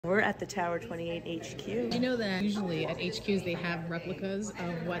We're at the Tower 28 HQ. You know that usually at HQs they have replicas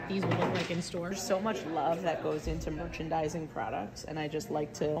of what these would look like in stores? There's so much love that goes into merchandising products, and I just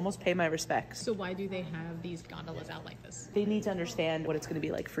like to almost pay my respects. So why do they have these gondolas out like this? They need to understand what it's going to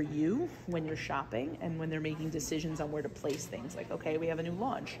be like for you when you're shopping and when they're making decisions on where to place things. Like, okay, we have a new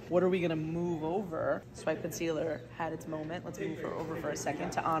launch. What are we going to move over? Swipe Concealer had its moment. Let's move her over for a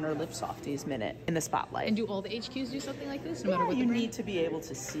second to honor Lip Softy's minute in the spotlight. And do all the HQs do something like this? No matter what you need to be able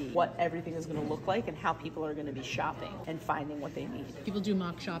to see what everything is going to look like and how people are going to be shopping and finding what they need. People do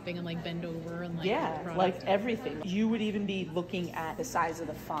mock shopping and like bend over and like like everything. You would even be looking at the size of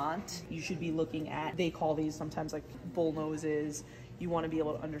the font. You should be looking at, they call these sometimes like bull noses. You want to be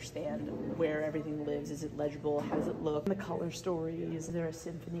able to understand where everything lives. Is it legible? How does it look? The color story. Is there a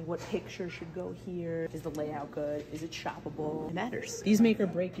symphony? What picture should go here? Is the layout good? Is it shoppable? It matters. These make or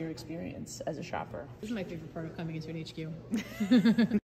break your experience as a shopper. This is my favorite part of coming into an HQ.